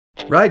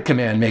Ride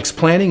Command makes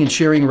planning and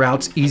sharing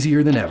routes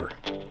easier than ever.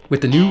 With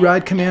the new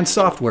Ride Command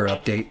software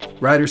update,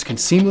 riders can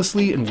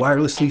seamlessly and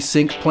wirelessly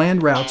sync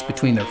planned routes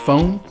between their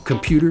phone,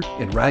 computer,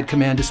 and Ride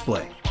Command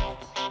display.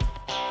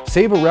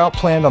 Save a route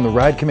planned on the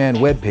Ride Command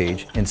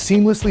webpage and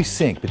seamlessly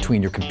sync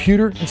between your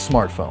computer and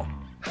smartphone.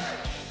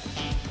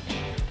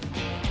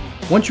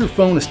 Once your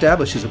phone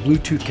establishes a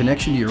Bluetooth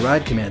connection to your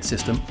Ride Command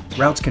system,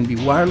 routes can be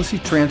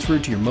wirelessly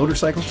transferred to your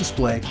motorcycle's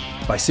display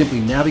by simply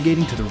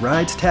navigating to the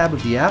Rides tab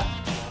of the app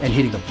and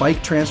hitting the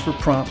bike transfer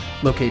prompt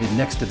located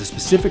next to the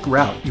specific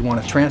route you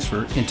want to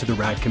transfer into the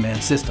Ride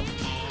Command system.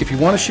 If you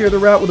want to share the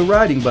route with a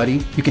riding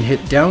buddy, you can hit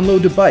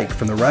Download to Bike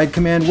from the Ride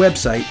Command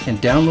website and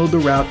download the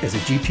route as a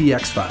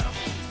GPX file.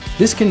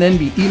 This can then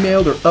be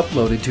emailed or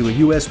uploaded to a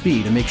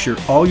USB to make sure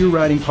all your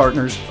riding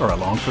partners are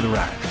along for the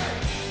ride.